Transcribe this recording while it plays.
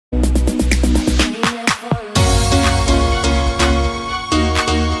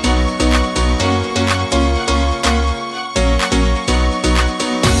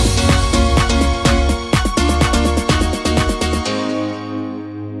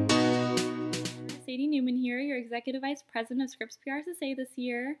Executive Vice President of Scripps PRSSA this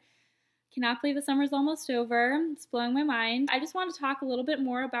year. Cannot believe the summer's almost over. It's blowing my mind. I just want to talk a little bit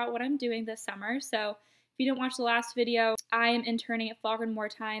more about what I'm doing this summer. So if you didn't watch the last video, I am interning at Fahlgren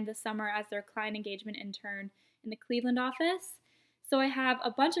Mortine this summer as their client engagement intern in the Cleveland office. So I have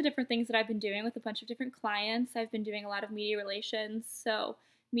a bunch of different things that I've been doing with a bunch of different clients. I've been doing a lot of media relations, so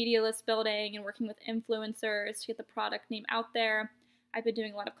media list building and working with influencers to get the product name out there. I've been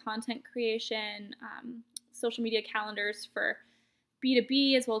doing a lot of content creation, social media calendars for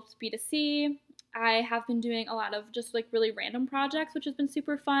B2B as well as B2C. I have been doing a lot of just like really random projects, which has been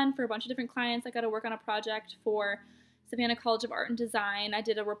super fun for a bunch of different clients. I got to work on a project for Savannah College of Art and Design. I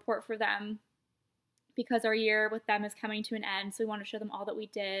did a report for them because our year with them is coming to an end, so we want to show them all that we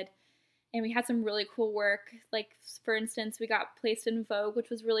did. And we had some really cool work. Like, for instance, we got placed in Vogue, which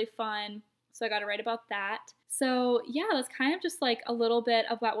was really fun. So I got to write about that. So yeah, that's kind of just like a little bit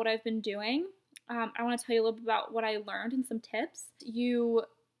about what I've been doing. I want to tell you a little bit about what I learned and some tips. You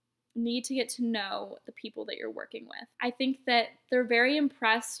need to get to know the people that you're working with. I think that they're very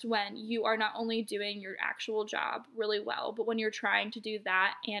impressed when you are not only doing your actual job really well, but when you're trying to do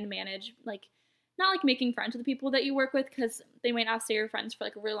that and manage, like, not like making friends with the people that you work with, because they might not stay your friends for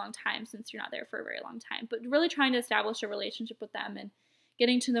like a really long time since you're not there for a very long time, but really trying to establish a relationship with them and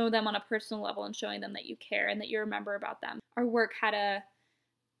getting to know them on a personal level and showing them that you care and that you remember about them. Our work had a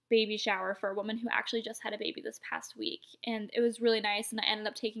baby shower for a woman who actually just had a baby this past week, and it was really nice, and I ended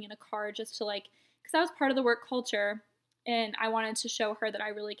up taking in a card just to like, because that was part of the work culture, and I wanted to show her that I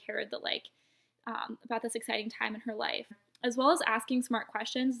really cared that like about this exciting time in her life. As well as asking smart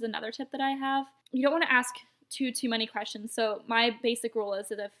questions is another tip that I have. You don't want to ask too many questions. So my basic rule is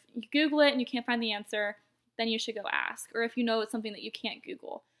that if you Google it and you can't find the answer, then you should go ask. Or if you know it's something that you can't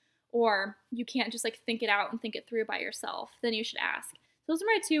Google, or you can't just like think it out and think it through by yourself, then you should ask. Those are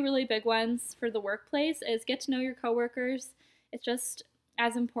my two really big ones for the workplace, is get to know your coworkers. It's just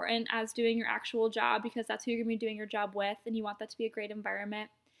as important as doing your actual job, because that's who you're going to be doing your job with, and you want that to be a great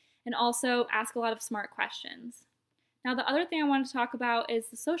environment. And also ask a lot of smart questions. Now, the other thing I want to talk about is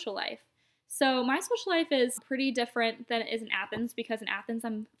the social life. So my social life is pretty different than it is in Athens, because in Athens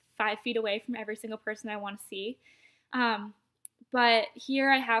I'm 5 feet away from every single person I want to see. But here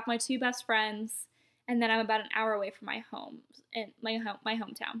I have my two best friends, and then I'm about an hour away from my home, in my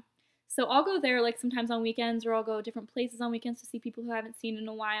hometown. So I'll go there like sometimes on weekends, or I'll go different places on weekends to see people who I haven't seen in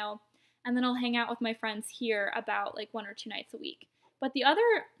a while. And then I'll hang out with my friends here about like 1 or 2 nights a week. But the other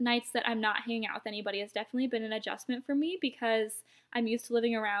nights that I'm not hanging out with anybody has definitely been an adjustment for me, because I'm used to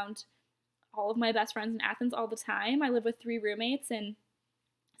living around all of my best friends in Athens all the time. I live with 3 roommates, and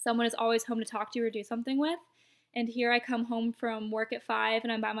someone is always home to talk to or do something with. And here I come home from work at 5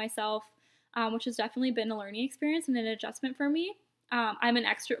 and I'm by myself, which has definitely been a learning experience and an adjustment for me. I'm an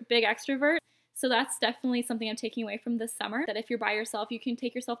big extrovert. So that's definitely something I'm taking away from this summer, that if you're by yourself, you can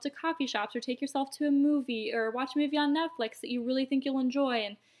take yourself to coffee shops or take yourself to a movie or watch a movie on Netflix that you really think you'll enjoy,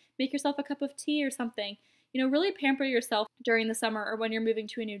 and make yourself a cup of tea or something. You know, really pamper yourself during the summer or when you're moving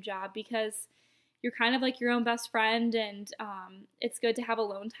to a new job, because you're kind of like your own best friend, and it's good to have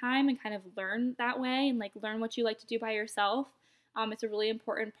alone time and kind of learn that way and like learn what you like to do by yourself. It's a really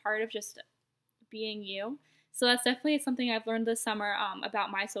important part of just being you. So that's definitely something I've learned this summer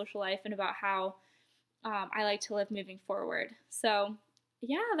about my social life and about how I like to live moving forward. So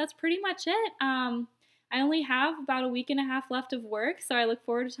yeah, that's pretty much it. I only have about a week and a half left of work, so I look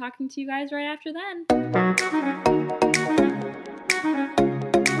forward to talking to you guys right after then.